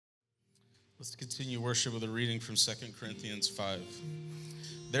Let's continue worship with a reading from 2 Corinthians 5.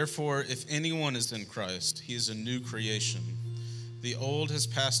 Therefore, if anyone is in Christ, he is a new creation. The old has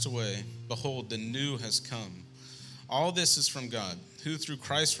passed away. Behold, the new has come. All this is from God, who through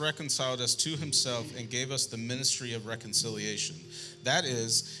Christ reconciled us to himself and gave us the ministry of reconciliation. That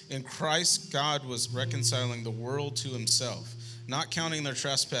is, in Christ God was reconciling the world to himself, not counting their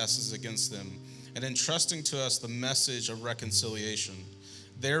trespasses against them, and entrusting to us the message of reconciliation.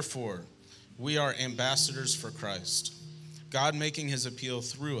 Therefore, we are ambassadors for Christ, God making his appeal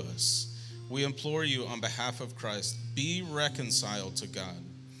through us. We implore you on behalf of Christ, be reconciled to God.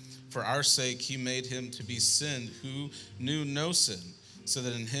 For our sake, he made him to be sin who knew no sin, so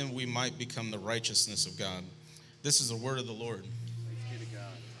that in him we might become the righteousness of God. This is the word of the Lord. Thanks be to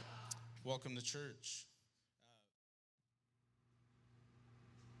God. Welcome to church.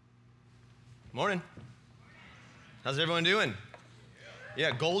 Morning. How's everyone doing?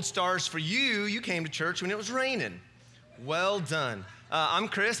 Yeah, gold stars for you. You came to church when it was raining. Well done. I'm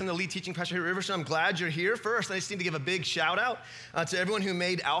Chris. I'm the lead teaching pastor here at Riverstone. I'm glad you're here. First, I just need to give a big shout out to everyone who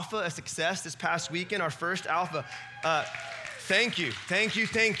made Alpha a success this past weekend, our first Alpha. Thank you.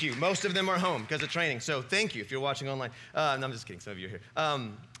 Most of them are home because of training, so thank you if you're watching online. No, I'm just kidding. Some of you are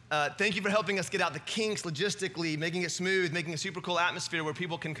here. Thank you for helping us get out the kinks logistically, making it smooth, making a super cool atmosphere where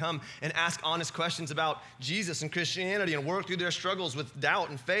people can come and ask honest questions about Jesus and Christianity and work through their struggles with doubt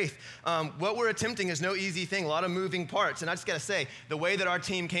and faith. What we're attempting is no easy thing, a lot of moving parts. And I just got to say, the way that our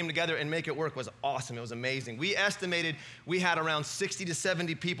team came together and make it work was awesome. It was amazing. We estimated we had around 60 to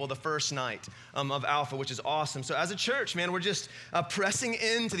 70 people the first night of Alpha, which is awesome. So as a church, man, we're just pressing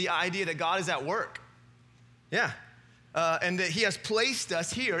into the idea that God is at work. Yeah. And that he has placed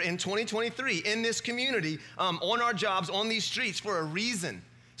us here in 2023 in this community, on our jobs, on these streets for a reason.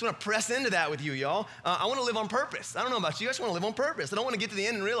 So I want to press into that with you, y'all. I want to live on purpose. I don't know about you. I just want to live on purpose. I don't want to get to the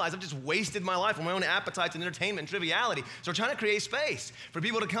end and realize I've just wasted my life on my own appetites and entertainment and triviality. So we're trying to create space for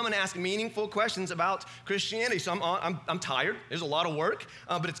people to come and ask meaningful questions about Christianity. So I'm tired. There's a lot of work,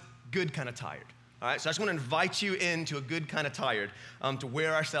 but it's good kind of tired. All right, so I just want to invite you into a good kind of tired, to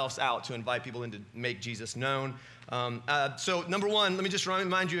wear ourselves out, to invite people in to make Jesus known. So number one, let me just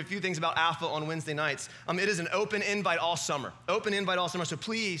remind you a few things about Alpha on Wednesday nights. It is an open invite all summer. So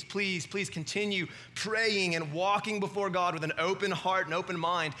please continue praying and walking before God with an open heart and open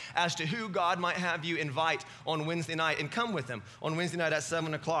mind as to who God might have you invite on Wednesday night, and come with them on Wednesday night at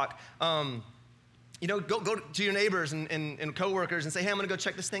 7 o'clock. Go to your neighbors and coworkers and say, hey, I'm going to go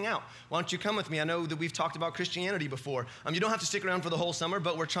check this thing out. Why don't you come with me? I know that we've talked about Christianity before. You don't have to stick around for the whole summer,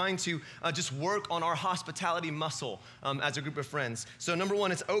 but we're trying to just work on our hospitality muscle as a group of friends. So number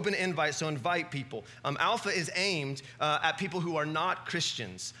one, it's open invite, so invite people. Alpha is aimed at people who are not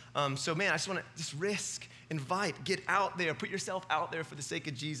Christians. So man, I just want to risk. Invite, get out there, put yourself out there for the sake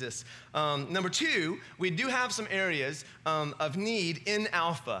of Jesus. Number two, we do have some areas of need in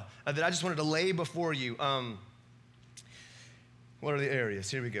Alpha that I just wanted to lay before you. What are the areas?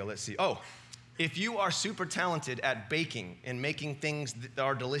 Here we go, let's see. Oh, if you are super talented at baking and making things that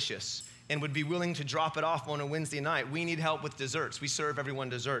are delicious and would be willing to drop it off on a Wednesday night, we need help with desserts. We serve everyone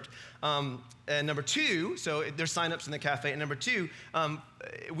dessert. And number two, so there's signups in the cafe. And number two,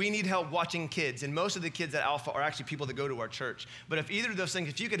 we need help watching kids. And most of the kids at Alpha are actually people that go to our church. But if either of those things,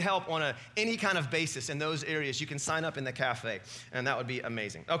 if you could help on any kind of basis in those areas, you can sign up in the cafe. And that would be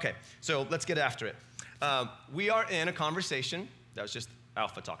amazing. Okay, so let's get after it. We are in a conversation. That was just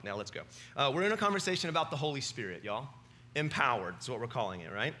Alpha talk. Now let's go. We're in a conversation about the Holy Spirit, y'all. Empowered is what we're calling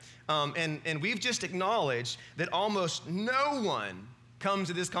it, right? And we've just acknowledged that almost no one comes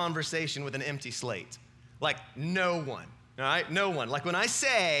to this conversation with an empty slate. Like, no one, all right? No one. Like when I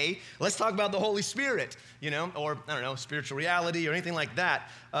say, let's talk about the Holy Spirit, or, I don't know, spiritual reality or anything like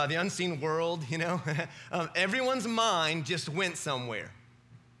that, the unseen world, everyone's mind just went somewhere.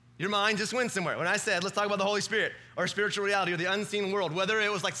 Your mind just went somewhere. When I said, let's talk about the Holy Spirit or spiritual reality or the unseen world, whether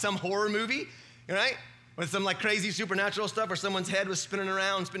it was like some horror movie, right? With some like crazy supernatural stuff, or someone's head was spinning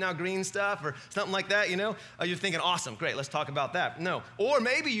around, spitting out green stuff, or something like that, you're thinking, awesome, great, let's talk about that. No. Or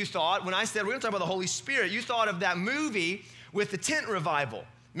maybe you thought, when I said we're gonna talk about the Holy Spirit, you thought of that movie with the tent revival.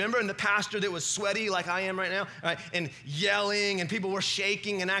 Remember, and the pastor that was sweaty like I am right now, right? And yelling, and people were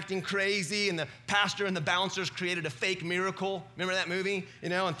shaking and acting crazy, and the pastor and the bouncers created a fake miracle. Remember that movie?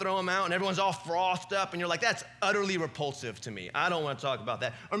 And throw them out, and everyone's all frothed up, and you're like, that's utterly repulsive to me. I don't want to talk about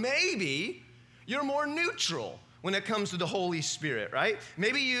that. Or maybe you're more neutral when it comes to the Holy Spirit, right?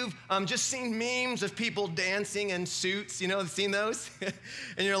 Maybe you've just seen memes of people dancing in suits, seen those?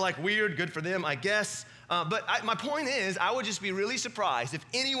 And you're like, weird, good for them, I guess. But my point is, I would just be really surprised if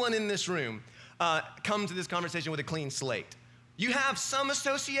anyone in this room comes to this conversation with a clean slate. You have some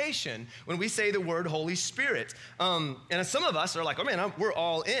association when we say the word Holy Spirit. And some of us are like, oh man, we're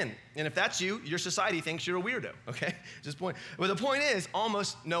all in. And if that's you, your society thinks you're a weirdo, okay? Just point. But the point is,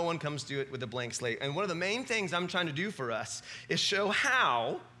 almost no one comes to it with a blank slate. And one of the main things I'm trying to do for us is show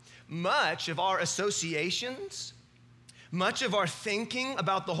how much of our associations, much of our thinking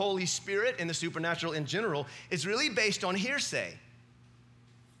about the Holy Spirit and the supernatural in general is really based on hearsay.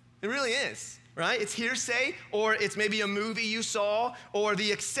 It really is. Right? It's hearsay, or it's maybe a movie you saw, or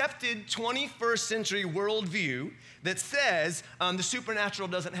the accepted 21st century worldview that says the supernatural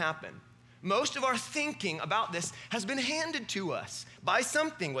doesn't happen. Most of our thinking about this has been handed to us by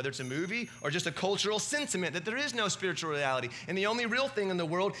something, whether it's a movie or just a cultural sentiment that there is no spiritual reality, and the only real thing in the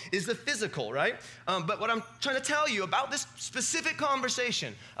world is the physical, right? But what I'm trying to tell you about this specific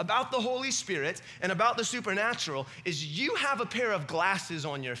conversation about the Holy Spirit and about the supernatural is you have a pair of glasses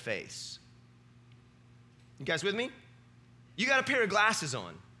on your face. You guys with me? You got a pair of glasses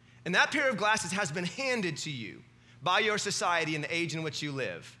on, and that pair of glasses has been handed to you by your society and the age in which you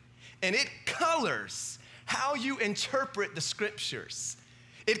live, and it colors how you interpret the scriptures.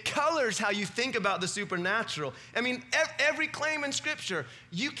 It colors how you think about the supernatural. I mean, every claim in scripture,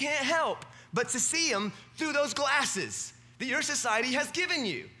 you can't help but to see them through those glasses that your society has given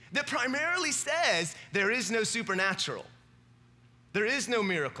you that primarily says there is no supernatural. There is no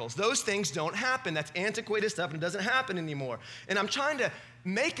miracles. Those things don't happen. That's antiquated stuff and it doesn't happen anymore. And I'm trying to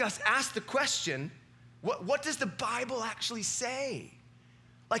make us ask the question, what does the Bible actually say?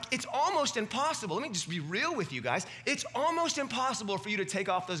 Like, it's almost impossible. Let me just be real with you guys. It's almost impossible for you to take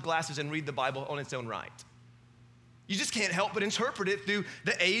off those glasses and read the Bible on its own right. You just can't help but interpret it through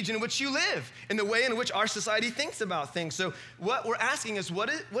the age in which you live and the way in which our society thinks about things. So what we're asking is, what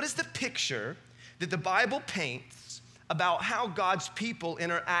is the picture that the Bible paints about how God's people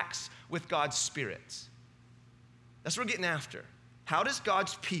interacts with God's Spirit? That's what we're getting after. How does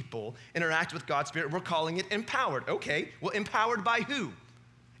God's people interact with God's Spirit? We're calling it empowered. Okay, well, empowered by who?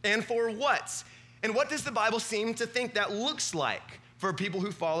 And for what? And what does the Bible seem to think that looks like for people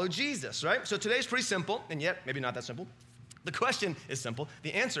who follow Jesus, right? So today's pretty simple, and yet maybe not that simple. The question is simple.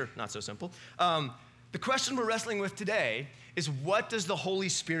 The answer, not so simple. The question we're wrestling with today is, what does the Holy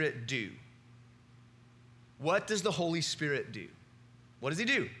Spirit do? What does the Holy Spirit do? What does he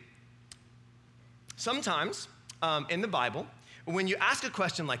do? Sometimes in the Bible, when you ask a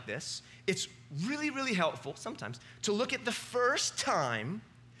question like this, it's really, really helpful sometimes to look at the first time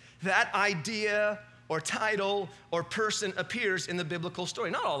that idea or title or person appears in the biblical story.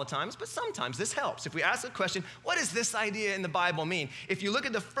 Not all the times, but sometimes this helps. If we ask a question, what does this idea in the Bible mean? If you look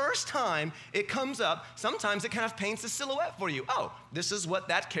at the first time it comes up, sometimes it kind of paints a silhouette for you. Oh, this is what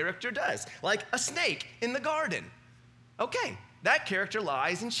that character does. Like a snake in the garden. Okay, that character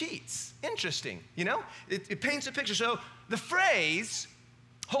lies and cheats. Interesting, you know? It paints a picture. So the phrase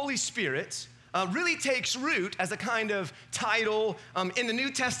Holy Spirit really takes root as a kind of title in the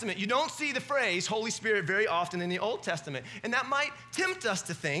New Testament. You don't see the phrase Holy Spirit very often in the Old Testament. And that might tempt us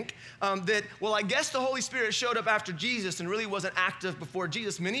to think that, well, I guess the Holy Spirit showed up after Jesus and really wasn't active before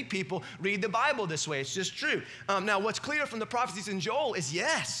Jesus. Many people read the Bible this way. It's just true. Now, what's clear from the prophecies in Joel is,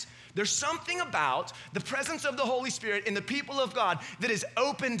 yes, there's something about the presence of the Holy Spirit in the people of God that is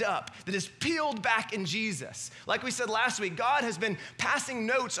opened up, that is peeled back in Jesus. Like we said last week, God has been passing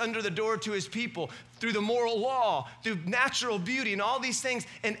notes under the door to his people through the moral law, through natural beauty and all these things.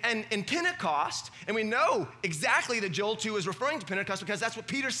 And in Pentecost, and we know exactly that Joel 2 is referring to Pentecost because that's what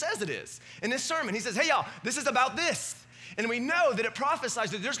Peter says it is. In this sermon, he says, hey y'all, this is about this. And we know that it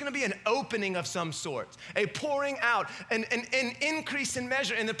prophesies that there's going to be an opening of some sort, a pouring out, an increase in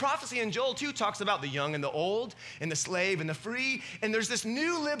measure. And the prophecy in Joel 2 talks about the young and the old, and the slave and the free. And there's this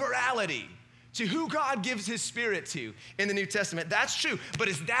new liberality to who God gives his Spirit to in the New Testament. That's true. But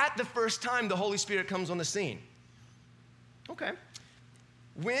is that the first time the Holy Spirit comes on the scene? Okay.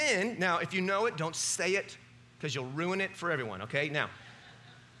 Now, if you know it, don't say it because you'll ruin it for everyone, okay? Now,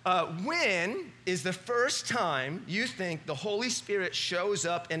 when is the first time you think the Holy Spirit shows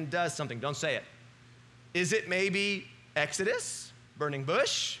up and does something? Don't say it. Is it maybe Exodus, burning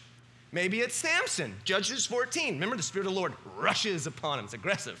bush? Maybe it's Samson, Judges 14. Remember, the Spirit of the Lord rushes upon him. It's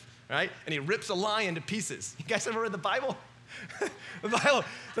aggressive, right? And he rips a lion to pieces. You guys ever read the Bible? The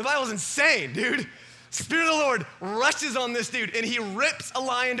Bible's insane, dude. Spirit of the Lord rushes on this dude, and he rips a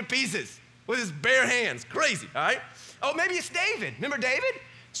lion to pieces with his bare hands. Crazy, all right? Oh, maybe it's David. Remember David?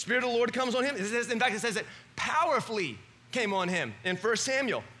 Spirit of the Lord comes on him. In fact, it says it powerfully came on him in 1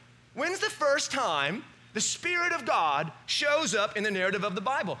 Samuel. When's the first time the Spirit of God shows up in the narrative of the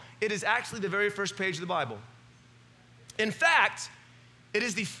Bible? It is actually the very first page of the Bible. In fact, it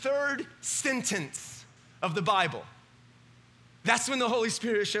is the third sentence of the Bible. That's when the Holy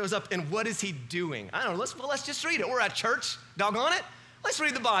Spirit shows up. And what is he doing? I don't know. Let's just read it. We're at church. Doggone it. Let's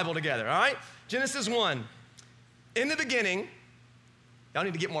read the Bible together, all right? Genesis 1. In the beginning, y'all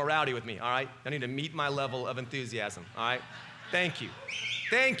need to get more rowdy with me, all right? Y'all need to meet my level of enthusiasm, all right? Thank you.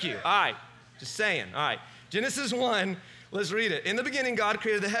 Thank you. All right. Just saying. All right. Genesis 1. Let's read it. In the beginning, God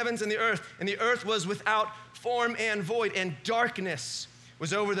created the heavens and the earth was without form and void, and darkness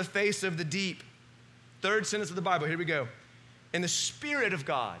was over the face of the deep. Third sentence of the Bible. Here we go. And the Spirit of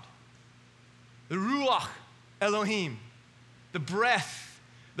God, the Ruach Elohim, the breath,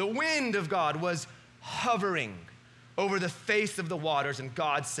 the wind of God was hovering over the face of the waters. And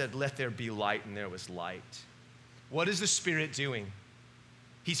God said, let there be light, and there was light. What is the Spirit doing?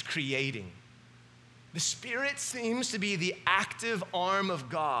 He's creating. The Spirit seems to be the active arm of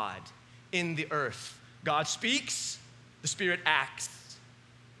God in the earth. God speaks, the Spirit acts.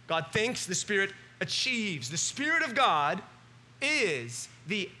 God thinks, the Spirit achieves. The Spirit of God is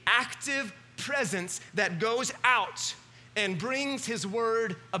the active presence that goes out and brings his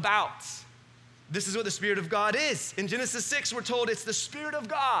word about. This is what the Spirit of God is. In Genesis 6, we're told it's the Spirit of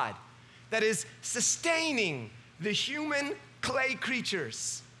God that is sustaining the human clay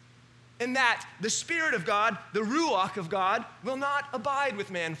creatures. And that the Spirit of God, the Ruach of God, will not abide with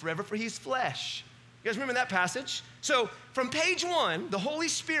man forever, for he's flesh. You guys remember that passage? So from page 1, the Holy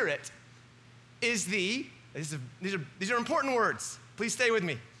Spirit is these are important words. Please stay with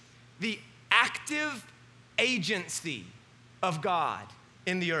me. The active agency of God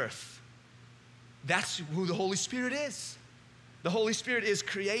in the earth. That's who the Holy Spirit is. The Holy Spirit is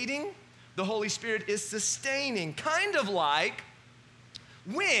creating. The Holy Spirit is sustaining. Kind of like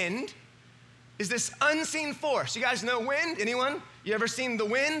wind is this unseen force. You guys know wind? Anyone? You ever seen the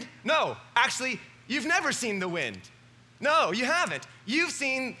wind? No, actually, you've never seen the wind. No, you haven't. You've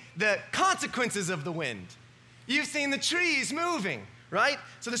seen the consequences of the wind. You've seen the trees moving, right?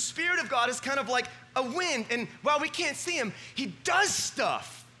 So the Spirit of God is kind of like a wind, and while we can't see him, he does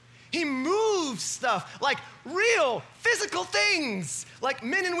stuff. He moves stuff, like real physical things, like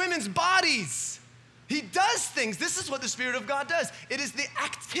men and women's bodies. He does things. This is what the Spirit of God does. It is the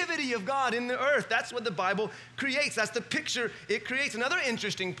activity of God in the earth. That's what the Bible creates. That's the picture it creates. Another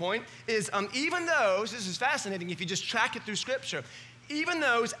interesting point is even those, this is fascinating if you just track it through Scripture, even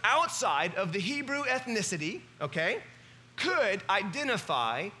those outside of the Hebrew ethnicity, okay, could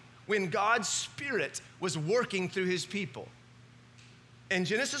identify when God's Spirit was working through his people. In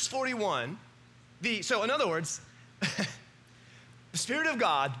Genesis 41, so in other words, the Spirit of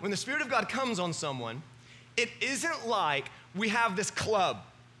God, when the Spirit of God comes on someone, it isn't like we have this club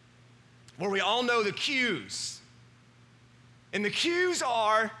where we all know the cues. And the cues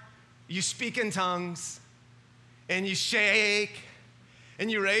are you speak in tongues, and you shake,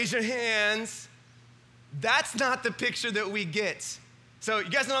 and you raise your hands. That's not the picture that we get. So you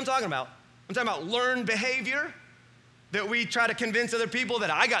guys know what I'm talking about. I'm talking about learned behavior that we try to convince other people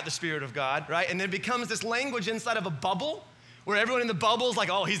that I got the Spirit of God, right? And it becomes this language inside of a bubble where everyone in the bubble is like,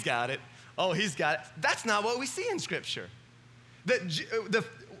 oh, he's got it. Oh, he's got it. That's not what we see in Scripture.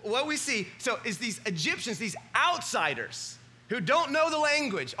 What we see, so is these Egyptians, these outsiders who don't know the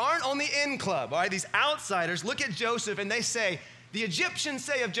language, aren't on the in club, all right? These outsiders look at Joseph and they say, the Egyptians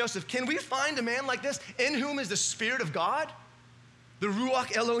say of Joseph, can we find a man like this in whom is the Spirit of God? The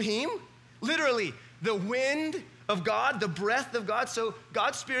Ruach Elohim? Literally, the wind of God, the breath of God. So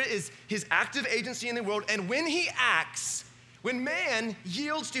God's Spirit is his active agency in the world. And when he acts, when man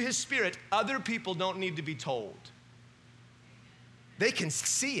yields to his Spirit, other people don't need to be told. They can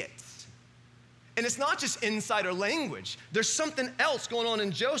see it. And it's not just insider language. There's something else going on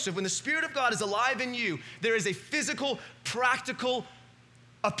in Joseph. When the Spirit of God is alive in you, there is a physical, practical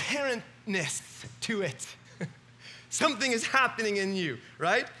apparentness to it. Something is happening in you,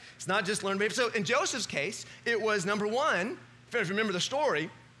 right? It's not just learned behavior. So in Joseph's case, it was number one, if you remember the story,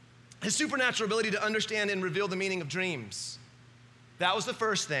 his supernatural ability to understand and reveal the meaning of dreams. That was the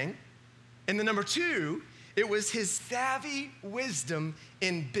first thing. And then number two, it was his savvy wisdom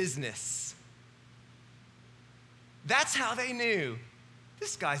in business. That's how they knew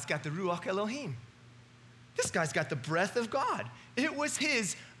this guy's got the Ruach Elohim. This guy's got the breath of God. It was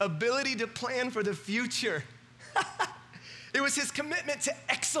his ability to plan for the future. It was his commitment to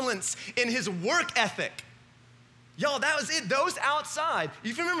excellence in his work ethic. Y'all, that was it. Those outside,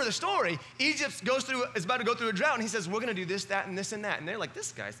 if you remember the story, Egypt is about to go through a drought, and he says, we're going to do this, that, and this, and that. And they're like,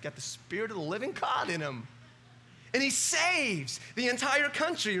 this guy's got the Spirit of the living God in him. And he saves the entire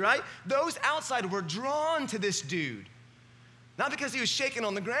country, right? Those outside were drawn to this dude. Not because he was shaking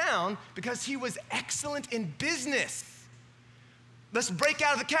on the ground, because he was excellent in business. Let's break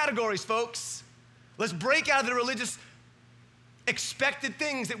out of the categories, folks. Let's break out of the religious expected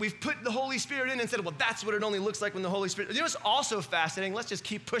things that we've put the Holy Spirit in and said, well, that's what it only looks like when the Holy Spirit. You know what's also fascinating? Let's just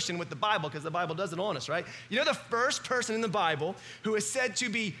keep pushing with the Bible because the Bible does it on us, right? You know the first person in the Bible who is said to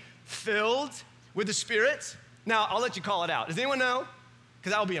be filled with the Spirit? Now, I'll let you call it out. Does anyone know?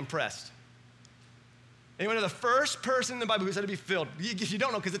 Because I'll be impressed. Anyone know the first person in the Bible who's said to be filled? You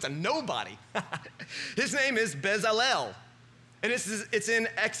don't know because it's a nobody. His name is Bezalel. And it's in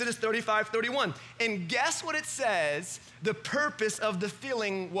Exodus 35:31. And guess what it says the purpose of the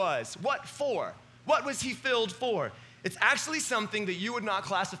filling was? What for? What was he filled for? It's actually something that you would not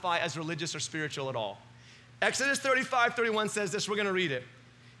classify as religious or spiritual at all. Exodus 35:31 says this. We're going to read it.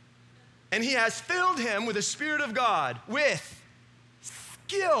 And he has filled him with the Spirit of God, with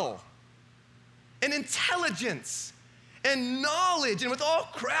skill and intelligence and knowledge, and with all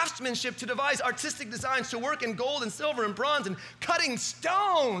craftsmanship to devise artistic designs, to work in gold and silver and bronze and cutting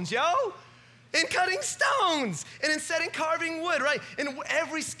stones, in cutting stones, and in setting carving wood, right? In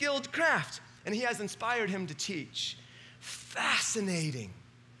every skilled craft. And he has inspired him to teach. Fascinating.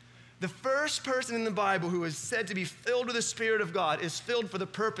 The first person in the Bible who is said to be filled with the Spirit of God is filled for the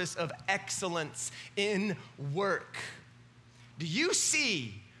purpose of excellence in work. Do you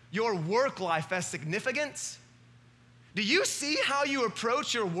see your work life as significant? Do you see how you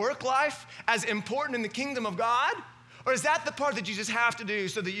approach your work life as important in the kingdom of God? Or is that the part that you just have to do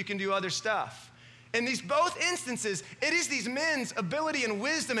so that you can do other stuff? In these both instances, it is these men's ability and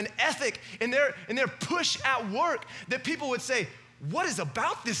wisdom and ethic in their push at work that people would say, what is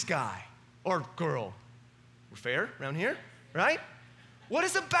about this guy or girl? We're fair around here, right? What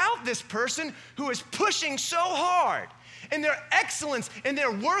is about this person who is pushing so hard? And their excellence and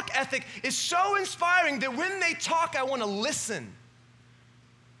their work ethic is so inspiring that when they talk, I want to listen.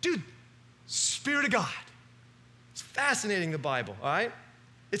 Dude, Spirit of God. It's fascinating, the Bible, all right?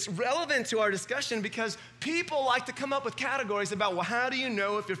 It's relevant to our discussion because people like to come up with categories about, well, how do you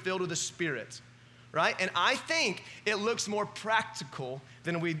know if you're filled with the Spirit, right? And I think it looks more practical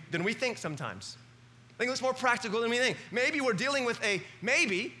than we think sometimes. I think it looks more practical than we think. Maybe we're dealing with a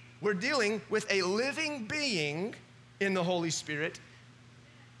living being in the Holy Spirit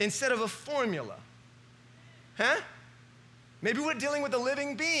instead of a formula. Maybe we're dealing with a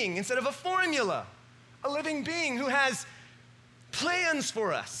living being instead of a formula. A living being who has plans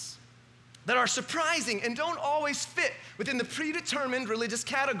for us that are surprising and don't always fit within the predetermined religious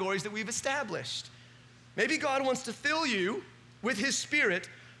categories that we've established. Maybe God wants to fill you with His Spirit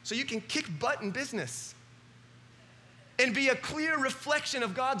so you can kick butt in business and be a clear reflection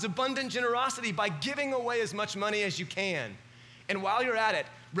of God's abundant generosity by giving away as much money as you can. And while you're at it,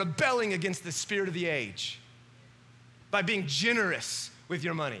 rebelling against the spirit of the age by being generous with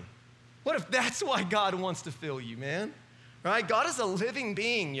your money. What if that's why God wants to fill you, man? Right? God is a living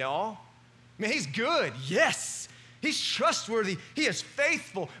being, y'all. Man, He's good, yes. He's trustworthy, He is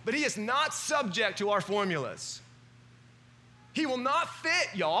faithful, but He is not subject to our formulas. He will not fit,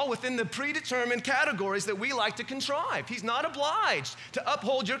 y'all, within the predetermined categories that we like to contrive. He's not obliged to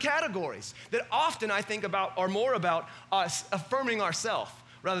uphold your categories that often I think about are more about us affirming ourselves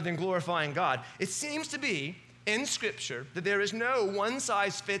rather than glorifying God. It seems to be in Scripture that there is no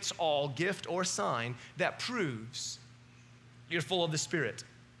one-size-fits-all gift or sign that proves you're full of the Spirit.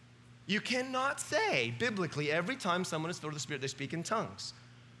 You cannot say biblically every time someone is filled with the Spirit they speak in tongues.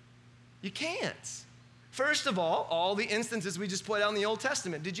 You can't. First of all the instances we just put out in the Old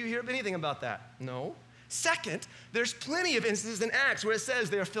Testament, did you hear anything about that? No. Second, there's plenty of instances in Acts where it says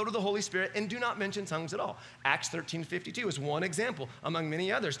they are filled with the Holy Spirit and do not mention tongues at all. Acts 13:52 is one example among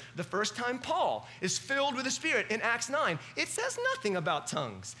many others. The first time Paul is filled with the Spirit in Acts 9, it says nothing about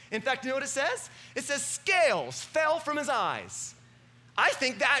tongues. In fact, you know what it says? It says scales fell from his eyes. I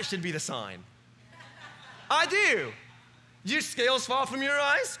think that should be the sign. I do. Your scales fall from your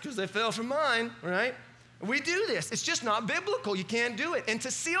eyes? Because they fell from mine, right? We do this. It's just not biblical. You can't do it. And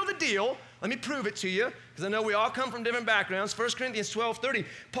to seal the deal, let me prove it to you, because I know we all come from different backgrounds. 1 Corinthians 12:30,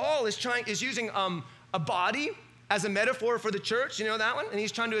 Paul is using a body as a metaphor for the church. You know that one? And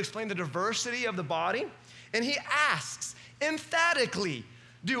he's trying to explain the diversity of the body. And he asks emphatically,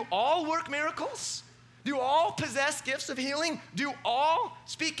 do all work miracles? Do all possess gifts of healing? Do all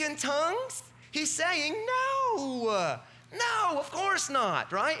speak in tongues? He's saying no. No, of course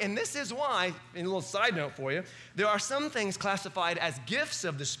not, right? And this is why, in a little side note for you, there are some things classified as gifts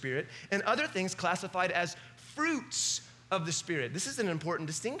of the Spirit and other things classified as fruits of the Spirit. This is an important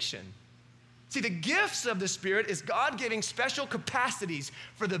distinction. See, the gifts of the Spirit is God giving special capacities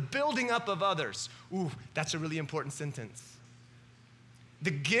for the building up of others. Ooh, that's a really important sentence.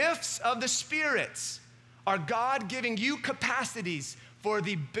 The gifts of the Spirit are God giving you capacities for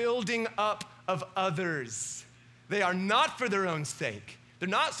the building up of others. They are not for their own sake. They're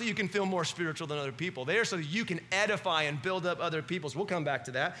not so you can feel more spiritual than other people. They are so that you can edify and build up other peoples. We'll come back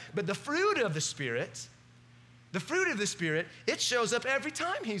to that. But the fruit of the Spirit, it shows up every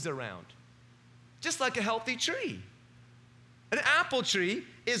time he's around. Just like a healthy tree. An apple tree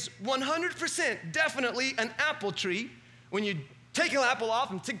is 100% definitely an apple tree when you take an apple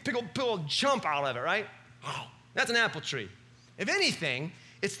off and pull a chunk out of it, right? Wow, that's an apple tree. If anything,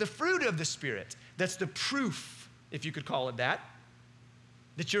 it's the fruit of the Spirit that's the proof, if you could call it that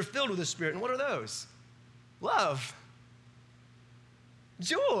you're filled with the Spirit. And what are those? Love,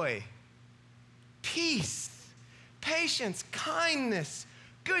 joy, peace, patience, kindness,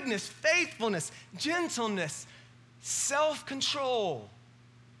 goodness, faithfulness, gentleness, self-control,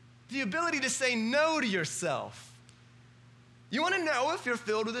 the ability to say no to yourself. You want to know if you're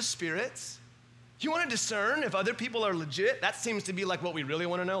filled with the Spirit? You want to discern if other people are legit? That seems to be like what we really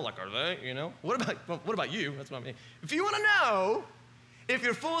want to know. Like, are they, you know? What about you? That's what I mean. If you want to know if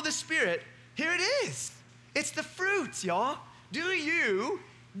you're full of the Spirit, here it is. It's the fruits, y'all. Do you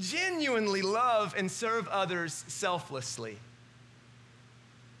genuinely love and serve others selflessly?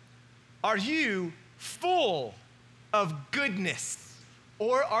 Are you full of goodness,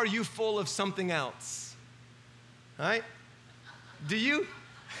 or are you full of something else? All right? Do you?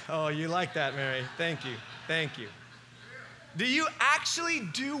 Oh, you like that, Mary. Thank you. Thank you. Do you actually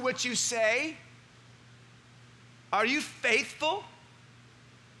do what you say? Are you faithful?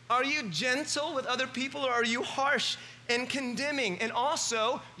 Are you gentle with other people, or are you harsh and condemning? And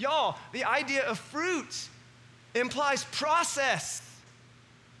also, y'all, the idea of fruit implies process.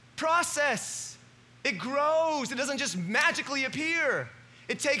 Process. It grows. It doesn't just magically appear.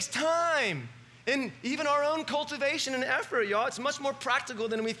 It takes time. And even our own cultivation and effort, y'all, it's much more practical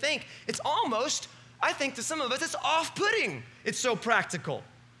than we think. It's almost, I think to some of us, it's off-putting. It's so practical.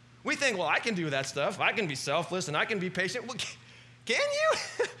 We think, well, I can do that stuff. I can be selfless and I can be patient. Well, can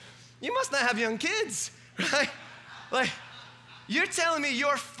you? You must not have young kids, right? Like, you're telling me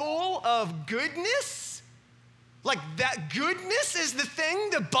you're full of goodness? Like that goodness is the thing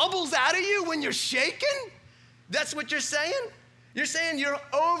that bubbles out of you when you're shaken? That's what you're saying? You're saying you're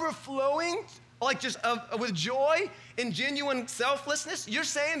overflowing like just with joy and genuine selflessness? You're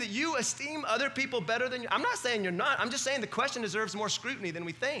saying that you esteem other people better than you? I'm not saying you're not. I'm just saying the question deserves more scrutiny than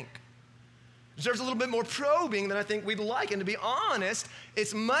we think. Deserves a little bit more probing than I think we'd like. And to be honest,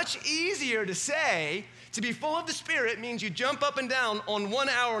 it's much easier to say to be full of the Spirit means you jump up and down on 1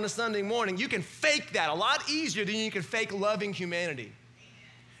 hour on a Sunday morning. You can fake that a lot easier than you can fake loving humanity.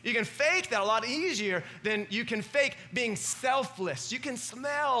 You can fake that a lot easier than you can fake being selfless. You can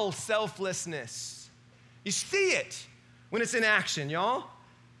smell selflessness. You see it when it's in action, y'all.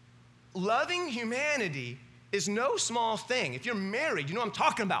 Loving humanity is no small thing. If you're married, you know what I'm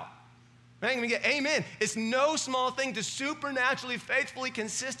talking about. Right? Can we get amen? It's no small thing to supernaturally, faithfully,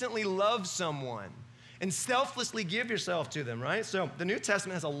 consistently love someone and selflessly give yourself to them, right? So the New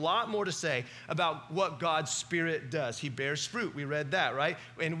Testament has a lot more to say about what God's Spirit does. He bears fruit. We read that, right?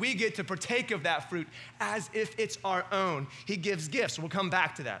 And we get to partake of that fruit as if it's our own. He gives gifts. We'll come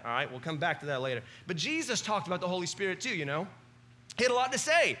back to that, all right? We'll come back to that later. But Jesus talked about the Holy Spirit too, you know? He had a lot to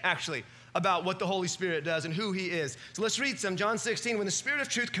say, actually, about what the Holy Spirit does and who he is. So let's read some. John 16, when the Spirit of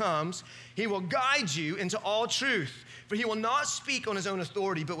truth comes, he will guide you into all truth. For he will not speak on his own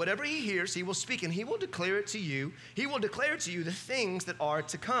authority, but whatever he hears, he will speak, and he will declare it to you. He will declare to you the things that are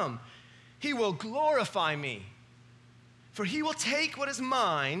to come. He will glorify me, for he will take what is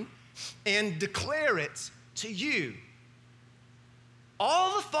mine and declare it to you.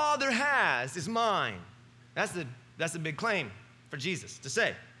 All the Father has is mine. That's the big claim for Jesus to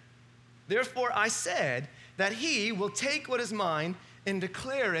say. Therefore, I said that he will take what is mine and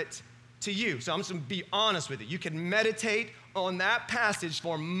declare it to you. So I'm just going to be honest with you. You can meditate on that passage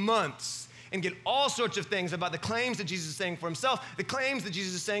for months and get all sorts of things about the claims that Jesus is saying for himself, the claims that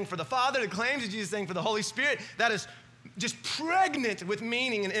Jesus is saying for the Father, the claims that Jesus is saying for the Holy Spirit. That is just pregnant with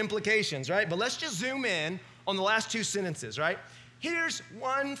meaning and implications, right? But let's just zoom in on the last two sentences, right? Here's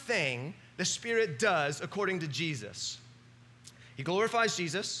one thing the Spirit does according to Jesus. He glorifies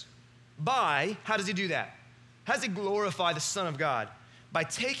Jesus by, how does he do that? How does he glorify the Son of God? By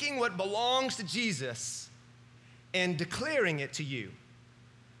taking what belongs to Jesus and declaring it to you.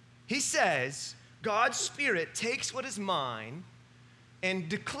 He says, God's Spirit takes what is mine and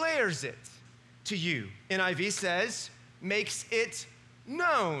declares it to you. NIV says, makes it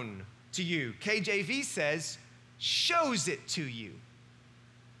known to you. KJV says, shows it to you.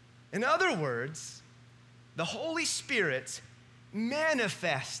 In other words, the Holy Spirit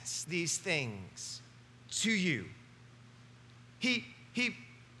manifests these things to you.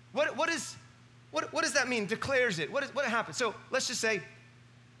 What What does that mean? Declares it. What happens? So let's just say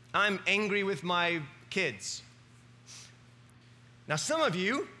I'm angry with my kids. Now, some of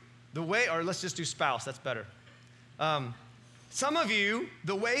you, or let's just do spouse, that's better. Some of you,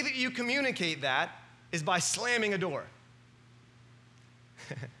 the way that you communicate that is by slamming a door.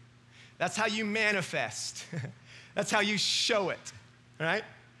 That's how you manifest. That's how you show it, right?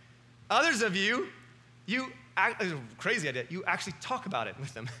 Others of you, crazy idea, you actually talk about it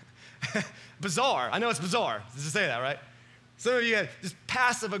with them. Bizarre. I know it's bizarre to say that, right? Some of you are just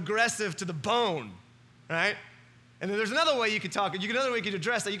passive aggressive to the bone, right? And then there's another way you could talk. Another way you could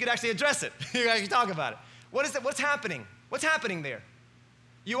address that. You could actually address it. You could actually talk about it. What is it? What's happening? What's happening there?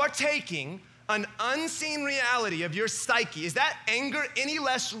 You are taking an unseen reality of your psyche. Is that anger any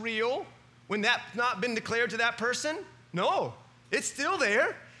less real when that's not been declared to that person? No, it's still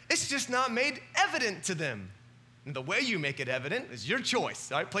there. It's just not made evident to them. And the way you make it evident is your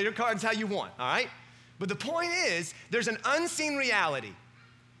choice, all right? Play your cards how you want, all right? But the point is, there's an unseen reality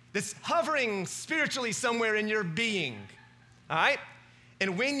that's hovering spiritually somewhere in your being, all right?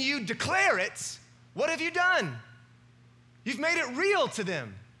 And when you declare it, what have you done? You've made it real to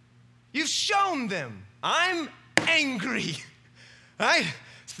them. You've shown them, I'm angry, right?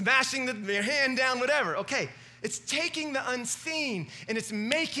 Smashing your hand down, whatever. Okay, it's taking the unseen and it's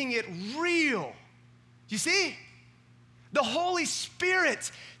making it real. You see? The Holy Spirit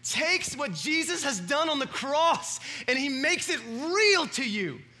takes what Jesus has done on the cross and he makes it real to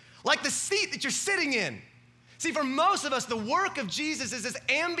you, like the seat that you're sitting in. See, for most of us, the work of Jesus is this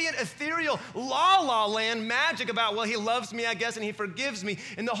ambient, ethereal, la-la land magic about, well, he loves me, I guess, and he forgives me.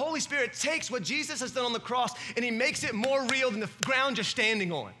 And the Holy Spirit takes what Jesus has done on the cross and he makes it more real than the ground you're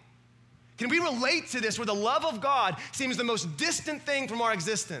standing on. Can we relate to this where the love of God seems the most distant thing from our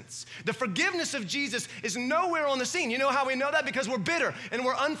existence? The forgiveness of Jesus is nowhere on the scene. You know how we know that? Because we're bitter and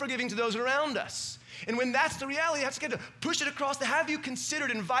we're unforgiving to those around us. And when that's the reality, you have to get to push it across to have you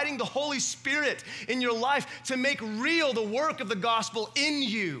considered inviting the Holy Spirit in your life to make real the work of the gospel in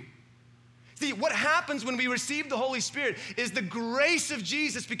you. See, what happens when we receive the Holy Spirit is the grace of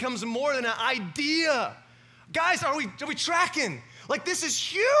Jesus becomes more than an idea. Guys, are we tracking? Like, this is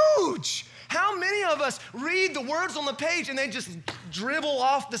huge. How many of us read the words on the page and they just dribble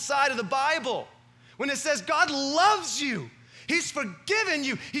off the side of the Bible? When it says God loves you, he's forgiven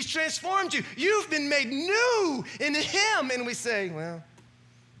you, he's transformed you, you've been made new in him. And we say, well,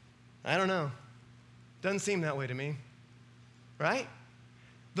 I don't know. Doesn't seem that way to me, right?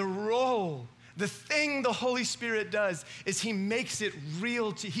 The role, the thing the Holy Spirit does is he makes it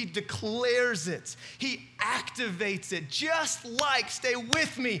real to you. He declares it. He activates it. Just like, stay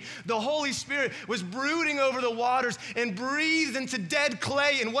with me, the Holy Spirit was brooding over the waters and breathed into dead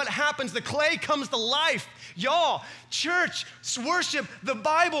clay. And what happens? The clay comes to life. Y'all, church, worship, the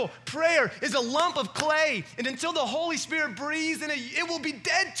Bible, prayer is a lump of clay. And until the Holy Spirit breathes in it, it will be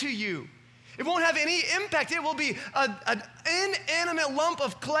dead to you. It won't have any impact. It will be an inanimate lump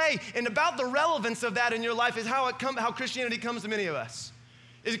of clay. And about the relevance of that in your life is how Christianity comes to many of us.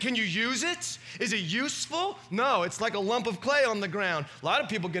 Can you use it? Is it useful? No, it's like a lump of clay on the ground. A lot of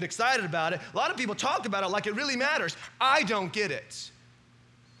people get excited about it. A lot of people talk about it like it really matters. I don't get it.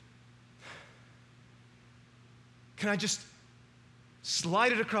 Can I just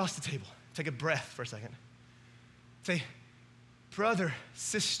slide it across the table? Take a breath for a second. Say, brother,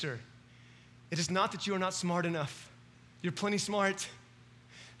 sister, it is not that you are not smart enough. You're plenty smart.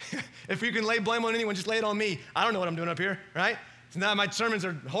 If you can lay blame on anyone, just lay it on me. I don't know what I'm doing up here, right? It's not my sermons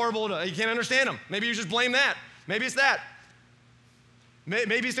are horrible. You can't understand them. Maybe you just blame that. Maybe it's that.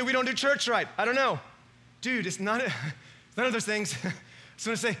 Maybe it's that we don't do church right. I don't know. Dude, it's none of those things. So I'm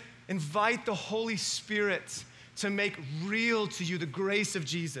going to say, invite the Holy Spirit to make real to you the grace of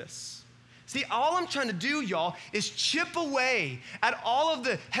Jesus. See, all I'm trying to do, y'all, is chip away at all of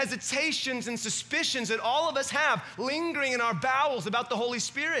the hesitations and suspicions that all of us have lingering in our bowels about the Holy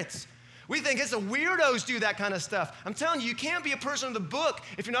Spirit. We think it's the weirdos do that kind of stuff. I'm telling you, you can't be a person of the book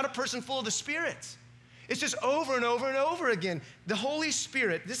if you're not a person full of the Spirit. It's just over and over and over again. The Holy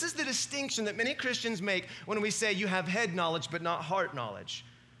Spirit, this is the distinction that many Christians make when we say you have head knowledge but not heart knowledge.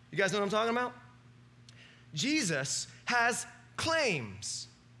 You guys know what I'm talking about? Jesus has claims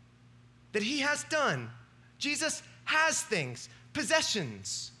that he has done. Jesus has things,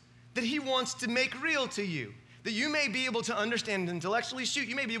 possessions that he wants to make real to you, that you may be able to understand intellectually. Shoot,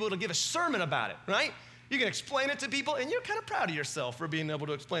 you may be able to give a sermon about it, right? You can explain it to people, and you're kind of proud of yourself for being able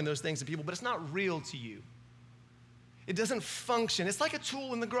to explain those things to people, but it's not real to you. It doesn't function. It's like a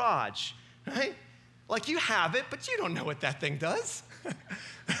tool in the garage, right? Like you have it, but you don't know what that thing does.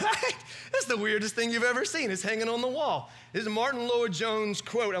 Right? That's the weirdest thing you've ever seen. It's hanging on the wall. This is a Martin Lloyd-Jones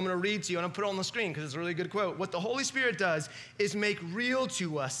quote I'm going to read to you, and I'll put it on the screen because it's a really good quote. What the Holy Spirit does is make real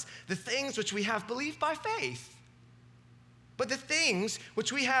to us the things which we have believed by faith, but the things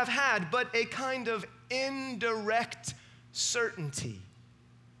which we have had but a kind of indirect certainty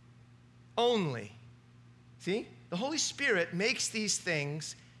only. See? The Holy Spirit makes these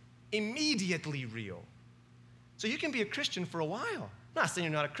things immediately real. So you can be a Christian for a while. I'm not saying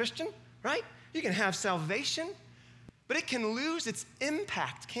you're not a Christian, right? You can have salvation, but it can lose its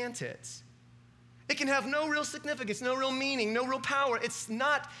impact, can't it? It can have no real significance, no real meaning, no real power. It's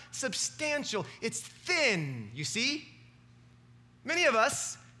not substantial. It's thin, you see? Many of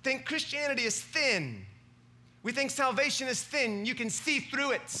us think Christianity is thin. We think salvation is thin. You can see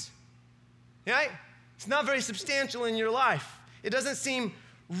through it, right? It's not very substantial in your life. It doesn't seem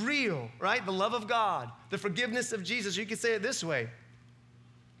real, right? The love of God, the forgiveness of Jesus. You could say it this way.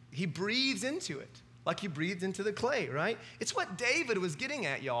 He breathes into it like he breathed into the clay, right? It's what David was getting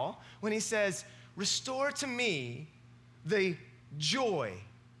at, y'all, when he says, restore to me the joy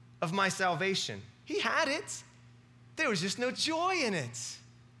of my salvation. He had it. There was just no joy in it.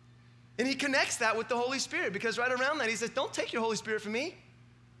 And he connects that with the Holy Spirit because right around that he says, don't take your Holy Spirit from me.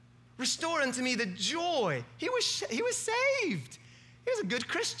 Restore unto me the joy. He was saved. He was a good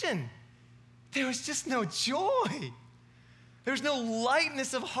Christian. There was just no joy. There was no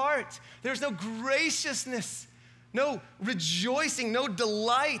lightness of heart. There was no graciousness, no rejoicing, no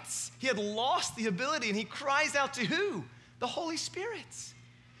delights. He had lost the ability, and he cries out to who? The Holy Spirit.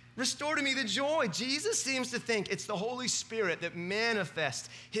 Restore to me the joy. Jesus seems to think it's the Holy Spirit that manifests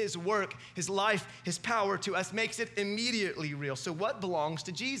his work, his life, his power to us, makes it immediately real. So what belongs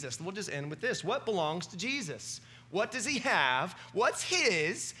to Jesus? We'll just end with this. What belongs to Jesus? What does he have? What's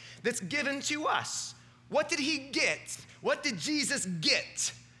his that's given to us? What did he get? What did Jesus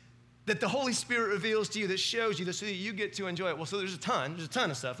get that the Holy Spirit reveals to you, that shows you, so that you get to enjoy it? Well, so there's a ton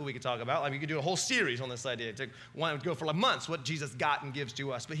of stuff that we could talk about. Like we could do a whole series on this idea. It would go for like months, what Jesus got and gives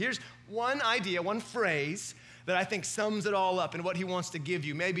to us. But here's one idea, one phrase that I think sums it all up and what he wants to give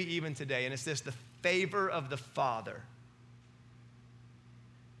you, maybe even today. And it's this: the favor of the Father.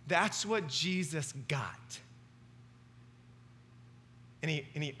 That's what Jesus got. And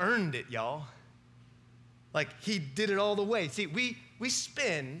he earned it, y'all. Like he did it all the way. See, we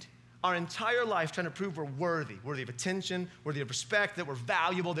spend our entire life trying to prove we're worthy of attention, worthy of respect, that we're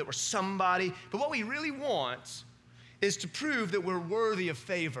valuable, that we're somebody. But what we really want is to prove that we're worthy of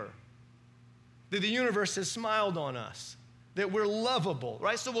favor, that the universe has smiled on us, that we're lovable,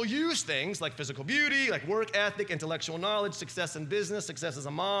 right? So we'll use things like physical beauty, like work ethic, intellectual knowledge, success in business, success as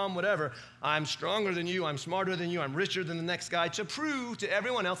a mom, whatever. I'm stronger than you, I'm smarter than you, I'm richer than the next guy, to prove to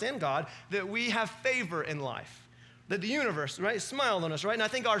everyone else and God that we have favor in life, that the universe, right, smiled on us, right? And I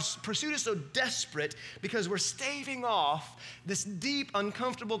think our pursuit is so desperate because we're staving off this deep,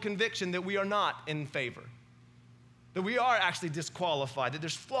 uncomfortable conviction that we are not in favor, that we are actually disqualified, that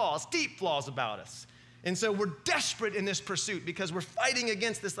there's flaws, deep flaws about us. And so we're desperate in this pursuit because we're fighting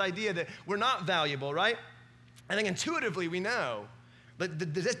against this idea that we're not valuable, right? I think intuitively we know, but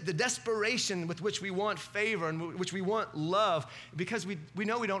the desperation with which we want favor and which we want love, because we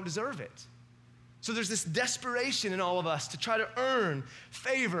know we don't deserve it. So there's this desperation in all of us to try to earn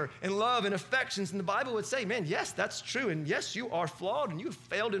favor and love and affections. And the Bible would say, man, yes, that's true. And yes, you are flawed and you've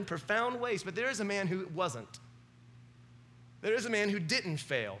failed in profound ways. But there is a man who wasn't. There is a man who didn't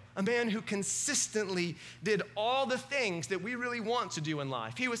fail, a man who consistently did all the things that we really want to do in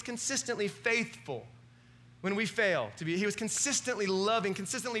life. He was consistently faithful when we failed to be. He was consistently loving,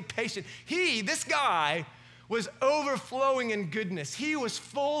 consistently patient. This guy was overflowing in goodness. He was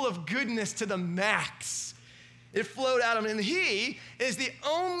full of goodness to the max. It flowed out of him, and he is the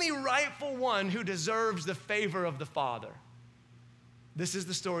only rightful one who deserves the favor of the Father. This is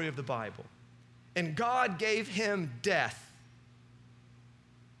the story of the Bible. And God gave him death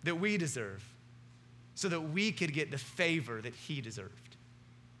that we deserve so that we could get the favor that he deserved.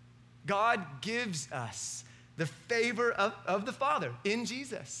 God gives us the favor of the Father in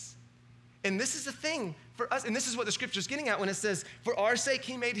Jesus. And this is the thing for us, and this is what the scripture is getting at when it says, for our sake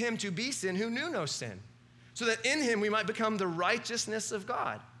he made him to be sin who knew no sin, so that in him we might become the righteousness of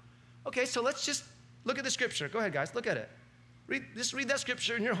God. Okay, so let's just look at the scripture. Go ahead, guys, look at it. Just read that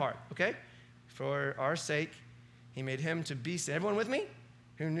scripture in your heart, okay? For our sake he made him to be sin. Everyone with me?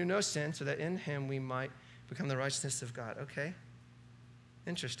 Who knew no sin, so that in him we might become the righteousness of God. Okay?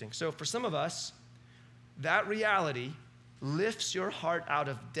 Interesting. So for some of us, that reality lifts your heart out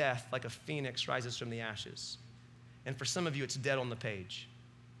of death like a phoenix rises from the ashes. And for some of you, it's dead on the page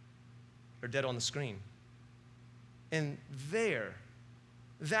or dead on the screen. And there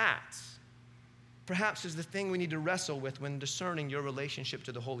that perhaps is the thing we need to wrestle with when discerning your relationship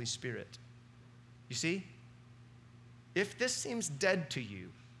to the Holy Spirit. You see, if this seems dead to you,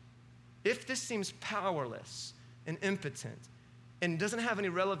 if this seems powerless and impotent and doesn't have any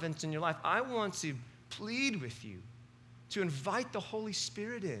relevance in your life, I want to plead with you to invite the Holy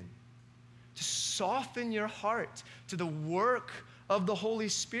Spirit in, to soften your heart to the work of the Holy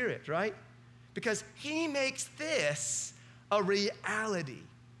Spirit, right? Because he makes this a reality.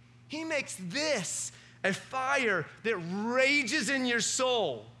 He makes this a fire that rages in your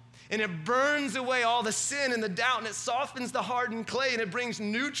soul, and it burns away all the sin and the doubt, and it softens the hardened clay, and it brings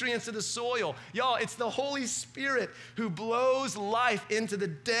nutrients to the soil. Y'all, it's the Holy Spirit who blows life into the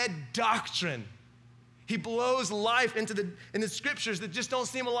dead doctrine. He blows life in the scriptures that just don't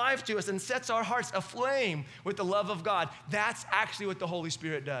seem alive to us and sets our hearts aflame with the love of God. That's actually what the Holy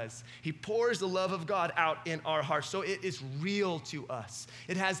Spirit does. He pours the love of God out in our hearts. So it is real to us.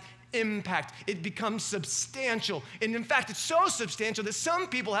 It has impact. It becomes substantial. And in fact, it's so substantial that some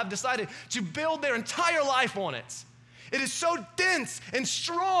people have decided to build their entire life on it. It is so dense and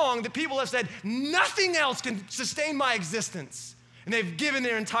strong that people have said, nothing else can sustain my existence. And they've given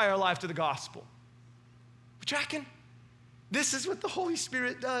their entire life to the gospel. We tracking? This is what the Holy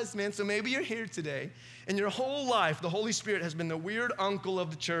Spirit does, man. So maybe you're here today, and your whole life, the Holy Spirit has been the weird uncle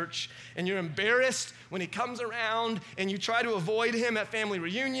of the church, and you're embarrassed when he comes around, and you try to avoid him at family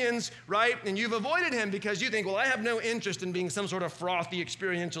reunions, right? And you've avoided him because you think, well, I have no interest in being some sort of frothy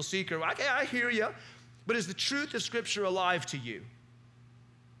experiential seeker. Okay, I hear you. But is the truth of Scripture alive to you?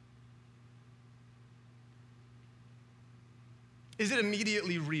 Is it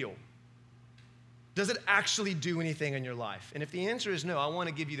immediately real? Does it actually do anything in your life? And if the answer is no, I want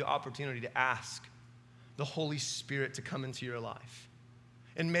to give you the opportunity to ask the Holy Spirit to come into your life.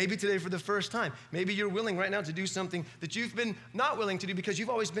 And maybe today for the first time, maybe you're willing right now to do something that you've been not willing to do because you've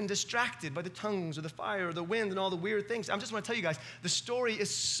always been distracted by the tongues or the fire or the wind and all the weird things. I just want to tell you guys, the story is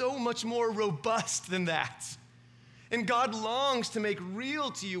so much more robust than that. And God longs to make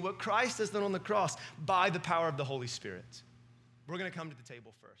real to you what Christ has done on the cross by the power of the Holy Spirit. We're going to come to the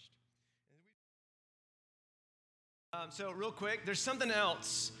table first. So real quick, there's something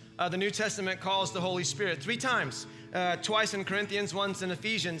else the New Testament calls the Holy Spirit 3 times, twice in Corinthians, once in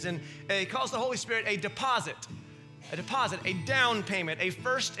Ephesians, and it calls the Holy Spirit a deposit, a down payment, a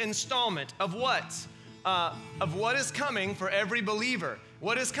first installment of what? Of what is coming for every believer.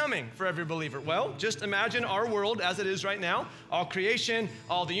 What is coming for every believer? Well, just imagine our world as it is right now, all creation,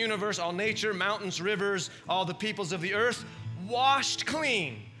 all the universe, all nature, mountains, rivers, all the peoples of the earth, washed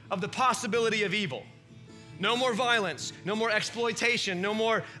clean of the possibility of evil. No more violence, no more exploitation, no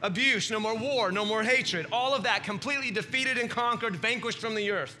more abuse, no more war, no more hatred. All of that completely defeated and conquered, vanquished from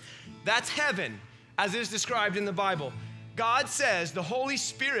the earth. That's heaven, as is described in the Bible. God says the Holy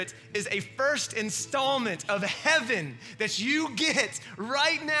Spirit is a first installment of heaven that you get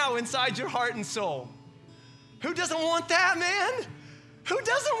right now inside your heart and soul. Who doesn't want that, man? Who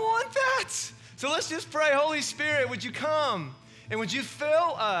doesn't want that? So let's just pray, Holy Spirit, would you come and would you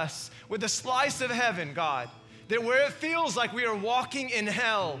fill us with a slice of heaven, God, that where it feels like we are walking in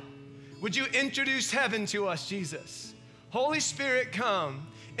hell, would you introduce heaven to us, Jesus? Holy Spirit, come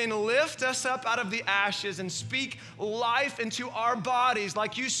and lift us up out of the ashes and speak life into our bodies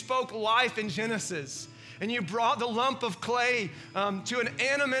like you spoke life in Genesis. And you brought the lump of clay to an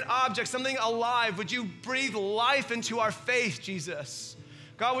animate object, something alive. Would you breathe life into our faith, Jesus?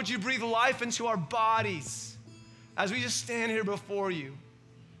 God, would you breathe life into our bodies as we just stand here before you?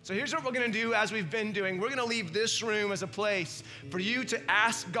 So here's what we're going to do as we've been doing. We're going to leave this room as a place for you to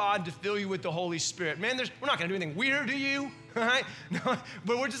ask God to fill you with the Holy Spirit. Man, we're not going to do anything weird to you, right? No,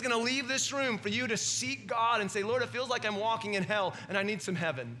 but we're just going to leave this room for you to seek God and say, Lord, it feels like I'm walking in hell and I need some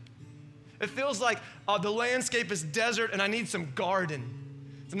heaven. It feels like the landscape is desert and I need some garden.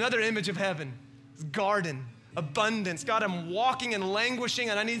 It's another image of heaven. It's garden, abundance. God, I'm walking and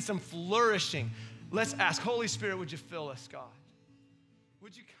languishing and I need some flourishing. Let's ask, Holy Spirit, would you fill us, God?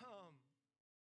 Would you come?